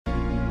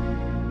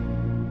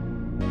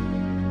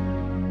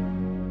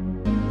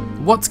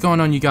What's going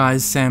on, you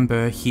guys? Sam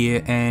Burr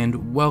here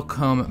and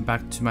welcome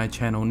back to my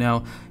channel.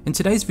 Now, in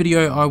today's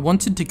video I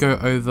wanted to go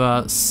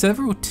over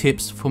several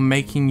tips for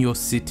making your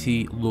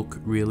city look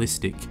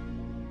realistic.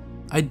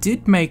 I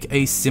did make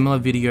a similar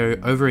video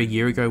over a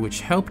year ago which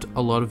helped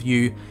a lot of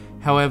you.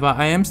 However,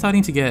 I am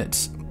starting to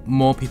get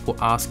more people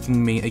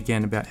asking me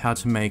again about how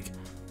to make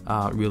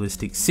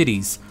realistic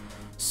cities.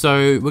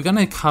 So we're going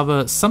to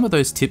cover some of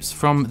those tips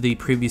from the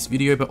previous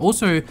video, but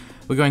also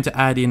we're going to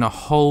add in a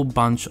whole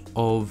bunch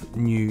of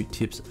new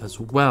tips as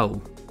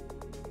well.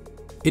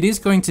 It is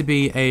going to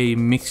be a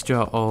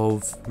mixture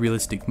of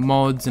realistic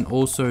mods and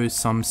also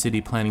some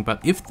city planning,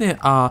 but if there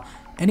are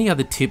any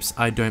other tips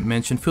I don't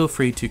mention, feel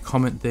free to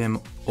comment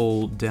them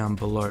all down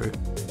below.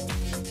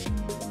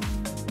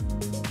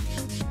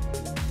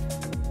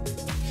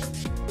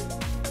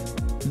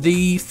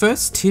 The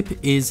first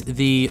tip is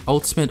the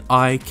Ultimate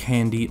Eye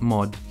Candy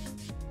mod.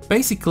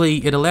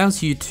 Basically, it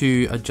allows you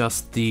to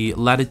adjust the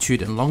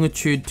latitude and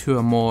longitude to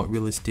a more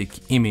realistic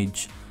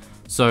image.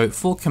 So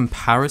for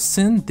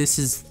comparison, this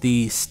is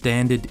the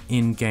standard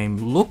in-game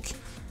look,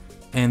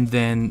 and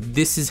then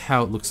this is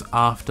how it looks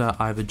after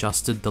I've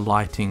adjusted the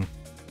lighting.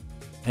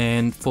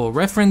 And for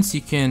reference,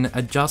 you can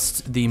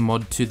adjust the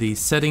mod to these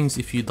settings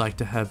if you'd like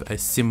to have a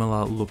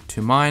similar look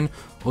to mine,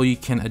 or you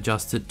can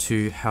adjust it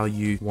to how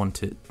you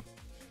want it.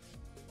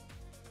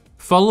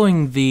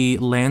 Following the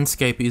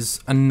landscape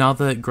is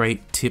another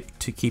great tip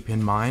to keep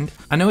in mind.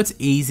 I know it's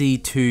easy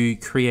to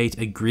create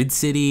a grid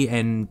city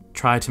and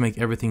try to make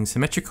everything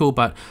symmetrical,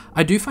 but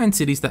I do find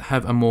cities that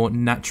have a more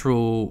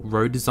natural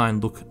road design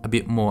look a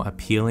bit more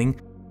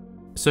appealing.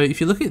 So if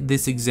you look at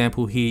this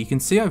example here, you can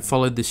see I've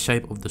followed the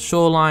shape of the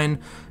shoreline,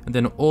 and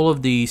then all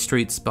of the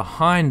streets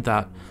behind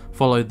that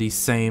follow the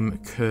same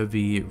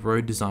curvy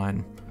road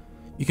design.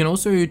 You can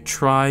also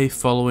try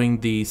following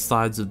the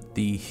sides of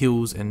the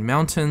hills and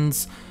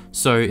mountains.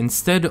 So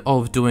instead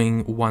of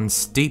doing one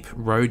steep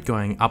road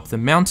going up the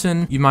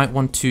mountain, you might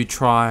want to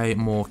try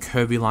more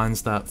curvy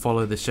lines that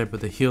follow the shape of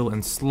the hill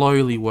and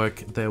slowly work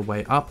their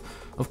way up,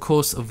 of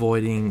course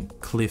avoiding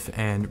cliff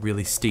and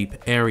really steep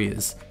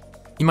areas.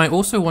 You might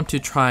also want to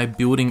try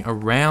building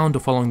around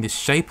or following the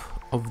shape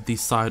of the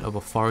side of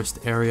a forest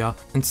area.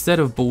 Instead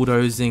of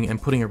bulldozing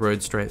and putting a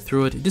road straight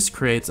through it, it just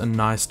creates a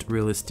nice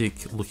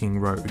realistic looking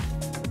road.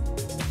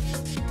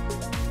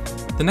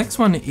 The next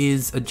one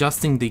is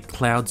adjusting the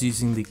clouds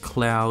using the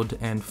cloud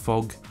and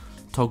fog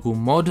toggle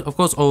mod. Of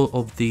course, all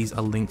of these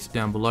are linked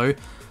down below.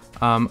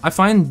 I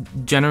find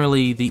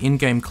generally the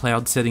in-game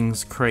cloud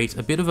settings create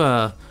a bit of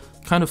a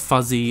kind of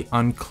fuzzy,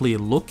 unclear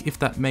look, if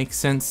that makes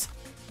sense.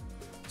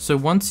 So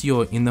once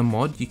you're in the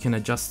mod, you can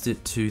adjust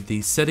it to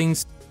these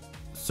settings.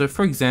 So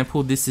for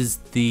example, this is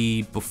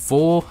the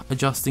before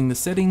adjusting the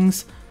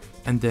settings,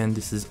 and then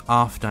this is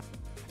after.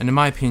 And in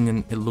my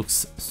opinion, it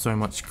looks so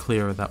much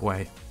clearer that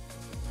way.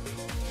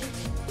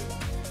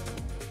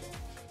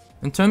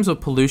 In terms of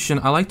pollution,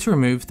 I like to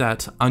remove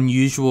that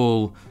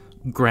unusual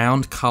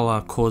ground color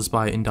caused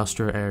by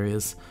industrial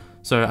areas.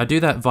 So I do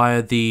that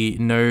via the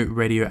No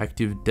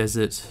Radioactive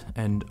Desert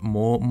and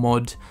More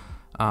mod.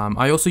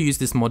 I also use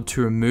this mod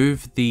to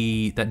remove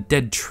that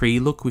dead tree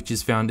look which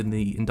is found in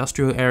the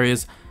industrial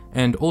areas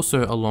and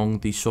also along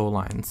the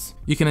shorelines.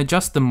 You can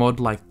adjust the mod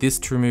like this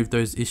to remove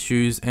those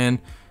issues, and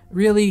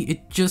really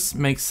it just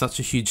makes such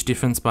a huge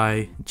difference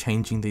by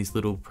changing these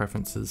little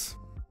preferences.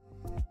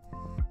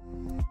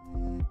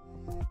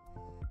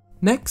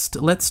 Next,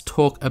 let's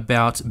talk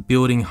about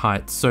building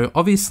heights. So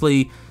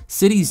obviously,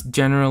 cities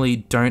generally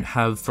don't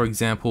have, for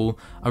example,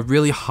 a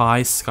really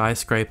high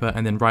skyscraper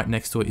and then right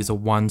next to it is a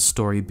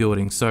one-story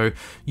building. So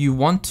you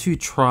want to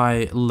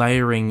try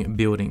layering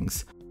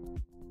buildings.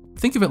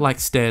 Think of it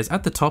like stairs.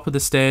 At the top of the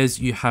stairs,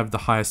 you have the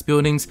highest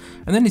buildings,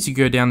 and then as you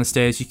go down the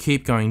stairs, you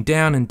keep going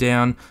down and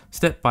down,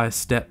 step by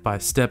step by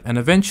step, and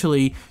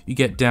eventually you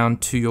get down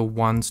to your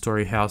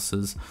one-story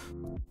houses.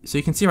 So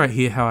you can see right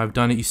here how I've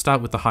done it. You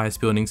start with the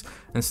highest buildings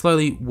and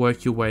slowly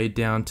work your way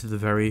down to the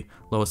very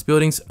lowest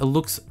buildings. It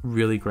looks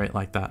really great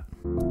like that.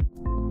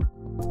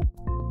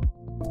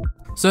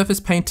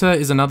 Surface Painter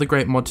is another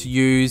great mod to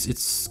use.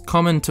 It's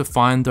common to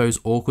find those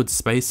awkward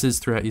spaces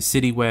throughout your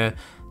city where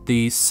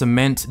the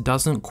cement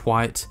doesn't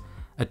quite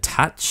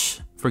attach,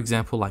 for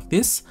example like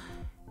this.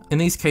 In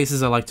these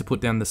cases I like to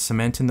put down the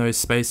cement in those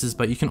spaces,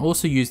 but you can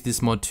also use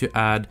this mod to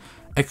add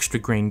extra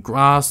green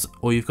grass,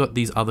 or you've got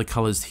these other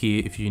colors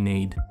here if you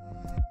need.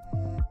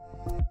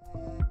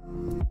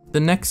 The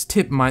next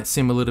tip might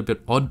seem a little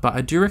bit odd, but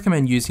I do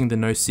recommend using the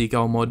No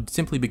Seagull mod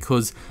simply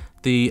because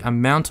the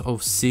amount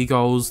of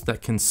seagulls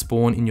that can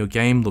spawn in your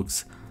game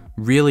looks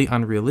really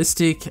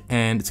unrealistic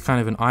and it's kind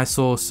of an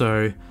eyesore,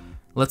 so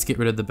let's get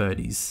rid of the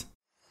birdies.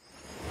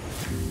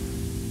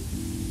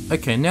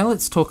 Okay, now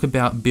let's talk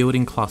about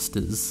building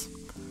clusters.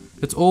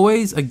 It's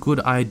always a good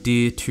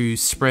idea to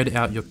spread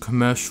out your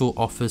commercial,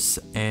 office,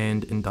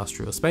 and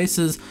industrial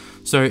spaces.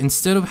 So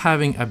instead of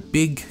having a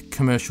big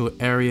commercial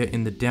area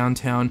in the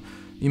downtown,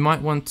 you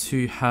might want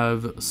to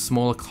have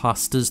smaller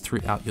clusters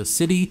throughout your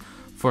city.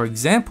 For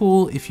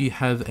example, if you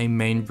have a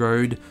main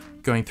road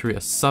going through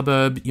a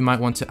suburb, you might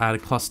want to add a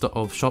cluster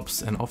of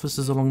shops and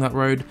offices along that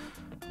road.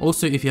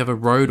 Also, if you have a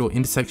road or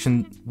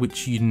intersection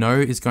which you know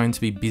is going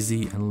to be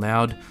busy and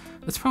loud,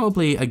 that's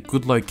probably a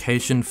good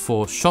location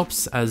for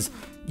shops, as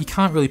you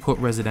can't really put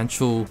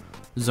residential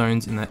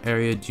zones in that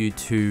area due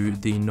to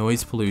the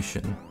noise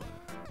pollution.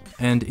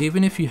 And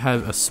even if you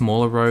have a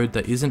smaller road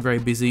that isn't very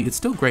busy, it's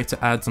still great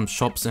to add some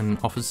shops and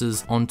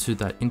offices onto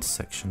that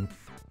intersection.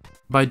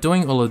 By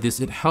doing all of this,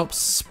 it helps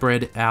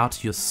spread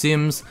out your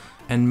sims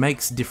and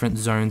makes different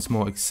zones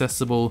more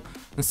accessible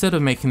instead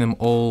of making them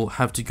all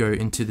have to go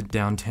into the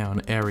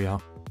downtown area.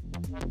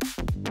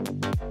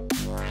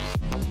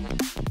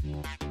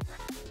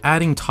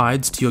 Adding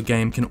tides to your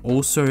game can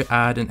also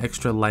add an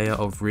extra layer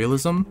of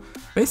realism.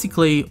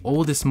 Basically,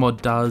 all this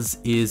mod does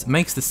is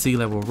makes the sea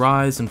level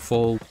rise and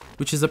fall,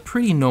 which is a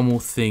pretty normal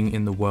thing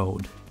in the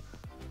world.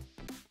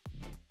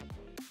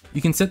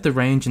 You can set the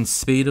range and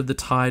speed of the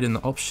tide in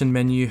the option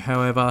menu.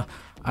 However,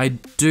 I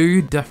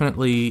do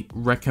definitely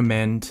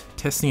recommend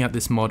testing out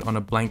this mod on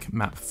a blank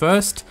map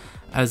first,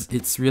 as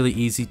it's really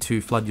easy to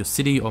flood your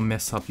city or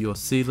mess up your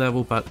sea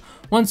level, but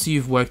once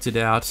you've worked it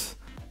out,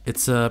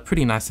 it's a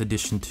pretty nice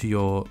addition to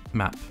your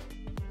map.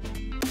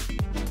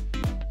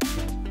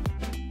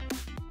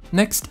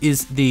 Next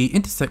is the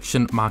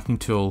intersection marking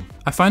tool.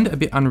 I find it a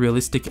bit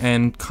unrealistic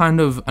and kind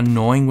of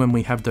annoying when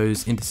we have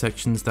those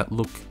intersections that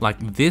look like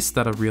this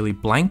that are really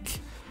blank.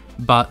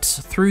 But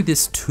through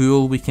this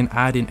tool we can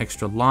add in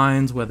extra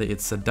lines, whether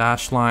it's a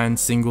dash line,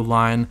 single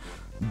line,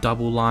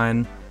 double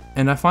line,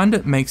 and I find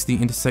it makes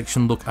the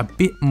intersection look a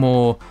bit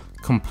more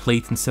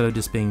complete instead of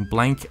just being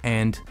blank,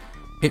 and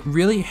it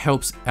really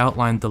helps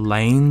outline the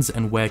lanes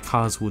and where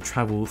cars will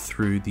travel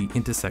through the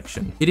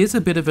intersection. It is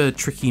a bit of a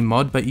tricky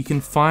mod, but you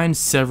can find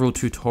several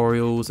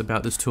tutorials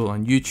about this tool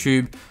on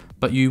YouTube,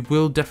 but you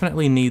will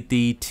definitely need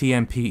the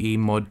TMPE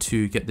mod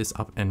to get this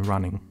up and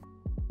running.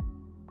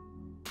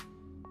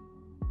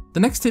 The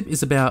next tip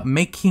is about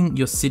making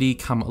your city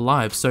come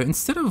alive. So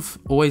instead of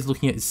always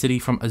looking at your city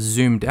from a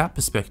zoomed out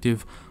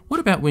perspective, what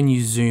about when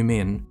you zoom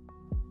in?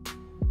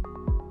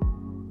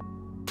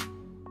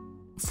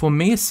 For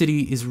me, a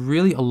city is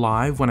really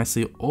alive when I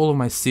see all of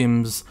my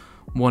sims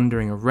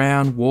wandering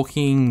around,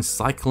 walking,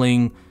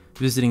 cycling,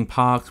 visiting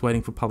parks,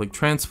 waiting for public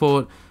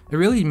transport. It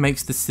really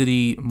makes the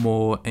city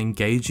more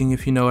engaging,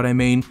 if you know what I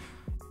mean.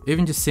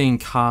 Even just seeing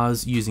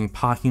cars using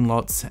parking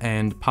lots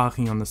and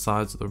parking on the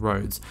sides of the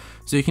roads.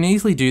 So you can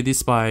easily do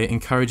this by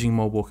encouraging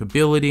more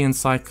walkability and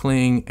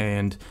cycling,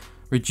 and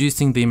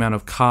reducing the amount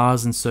of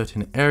cars in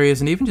certain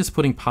areas, and even just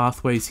putting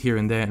pathways here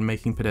and there and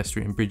making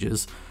pedestrian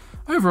bridges.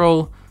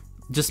 Overall,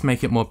 just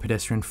make it more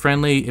pedestrian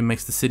friendly. It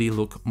makes the city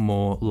look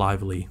more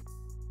lively.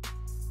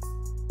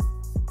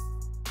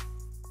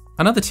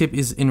 Another tip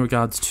is in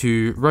regards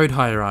to road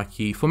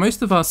hierarchy. For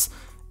most of us,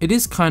 it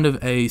is kind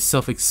of a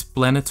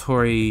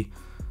self-explanatory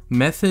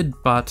method,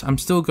 but I'm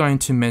still going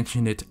to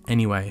mention it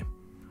anyway.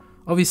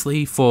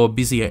 Obviously, for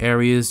busier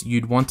areas,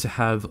 you'd want to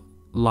have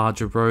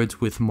larger roads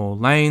with more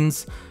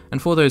lanes,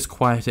 and for those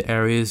quieter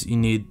areas, you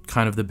need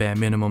kind of the bare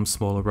minimum,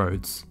 smaller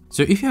roads.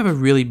 So if you have a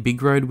really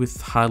big road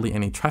with hardly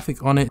any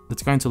traffic on it,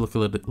 it's going to look a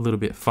little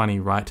bit funny,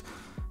 right?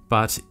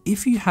 But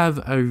if you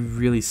have a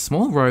really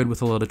small road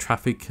with a lot of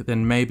traffic,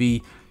 then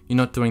maybe you're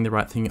not doing the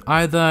right thing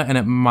either, and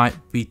it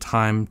might be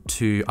time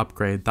to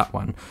upgrade that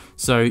one.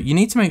 So you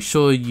need to make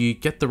sure you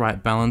get the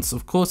right balance.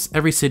 Of course,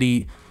 every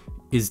city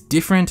is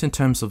different in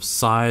terms of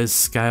size,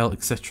 scale,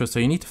 etc. So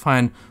you need to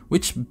find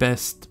which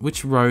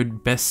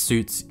road best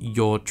suits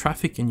your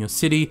traffic in your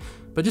city,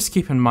 but just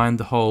keep in mind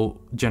the whole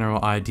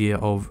general idea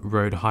of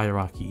road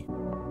hierarchy.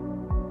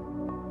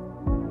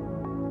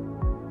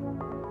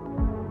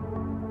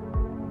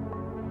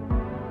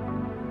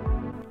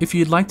 If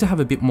you'd like to have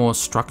a bit more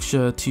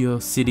structure to your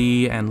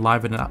city and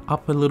liven it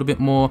up a little bit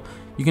more,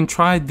 you can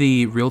try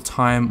the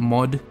real-time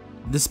mod.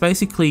 This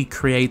basically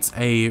creates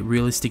a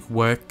realistic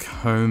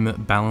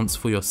work-home balance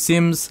for your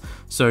sims.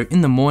 So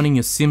in the morning,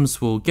 your sims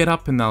will get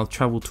up and they'll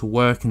travel to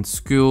work and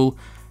school,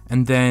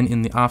 and then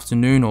in the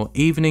afternoon or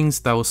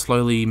evenings, they will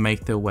slowly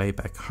make their way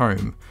back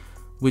home,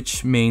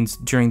 which means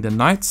during the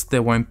nights,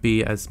 there won't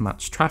be as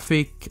much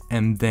traffic,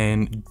 and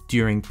then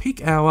during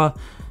peak hour,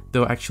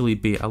 there will actually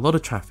be a lot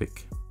of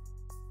traffic.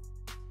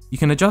 You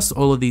can adjust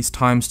all of these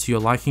times to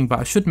your liking, but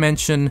I should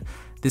mention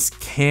this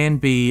can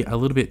be a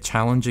little bit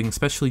challenging,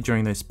 especially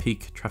during those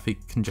peak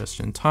traffic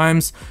congestion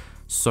times,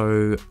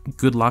 so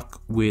good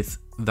luck with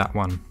that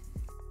one.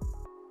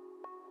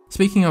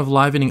 Speaking of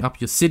livening up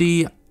your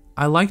city,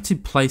 I like to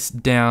place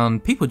down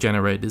people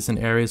generators in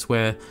areas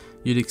where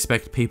you'd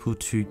expect people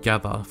to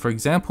gather. For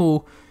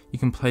example, you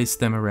can place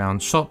them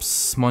around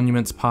shops,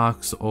 monuments,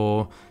 parks,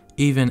 or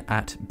even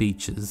at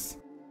beaches.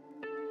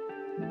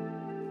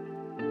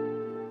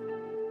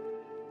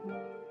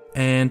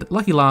 And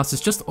lucky last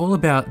is just all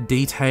about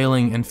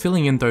detailing and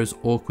filling in those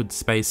awkward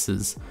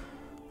spaces.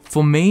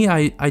 For me,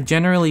 I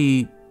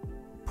generally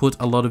put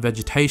a lot of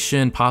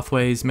vegetation,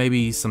 pathways,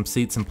 maybe some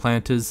seats and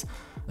planters,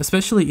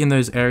 especially in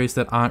those areas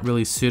that aren't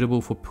really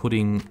suitable for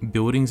putting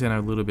buildings and are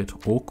a little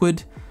bit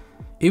awkward.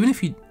 Even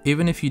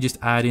if you just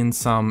add in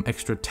some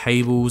extra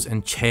tables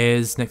and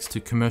chairs next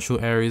to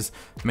commercial areas,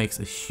 makes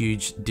a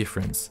huge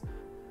difference.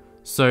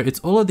 So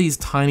it's all of these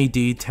tiny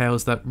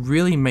details that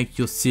really make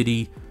your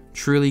city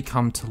truly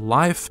come to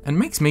life, and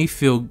makes me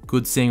feel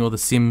good seeing all the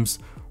Sims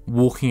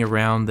walking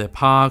around their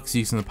parks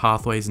using the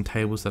pathways and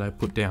tables that I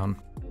put down.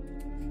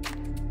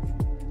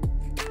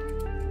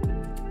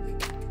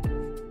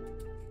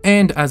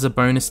 And as a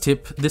bonus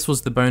tip, this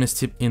was the bonus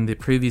tip in the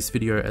previous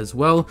video as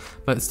well,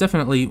 but it's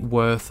definitely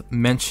worth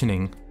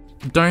mentioning.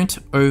 Don't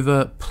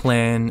over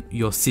plan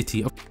your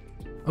city.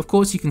 Of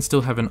course, you can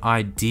still have an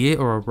idea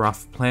or a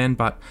rough plan,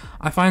 but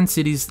I find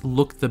cities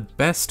look the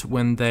best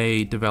when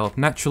they develop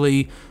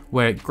naturally,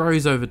 where it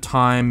grows over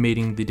time,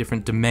 meeting the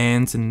different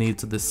demands and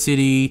needs of the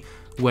city,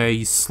 where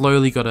you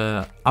slowly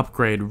gotta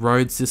upgrade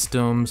road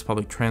systems,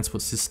 public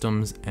transport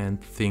systems,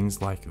 and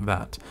things like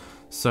that.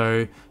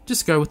 So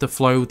just go with the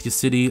flow with your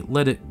city,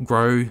 let it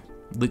grow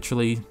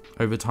literally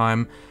over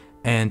time,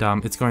 and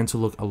it's going to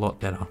look a lot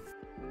better.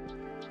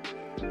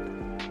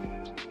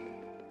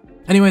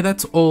 Anyway,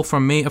 that's all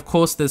from me. Of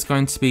course, there's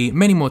going to be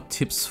many more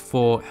tips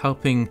for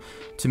helping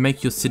to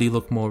make your city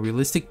look more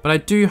realistic, but I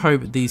do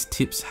hope these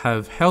tips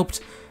have helped.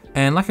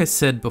 And like I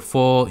said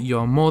before,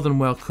 you're more than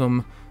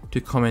welcome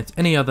to comment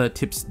any other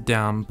tips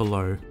down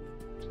below.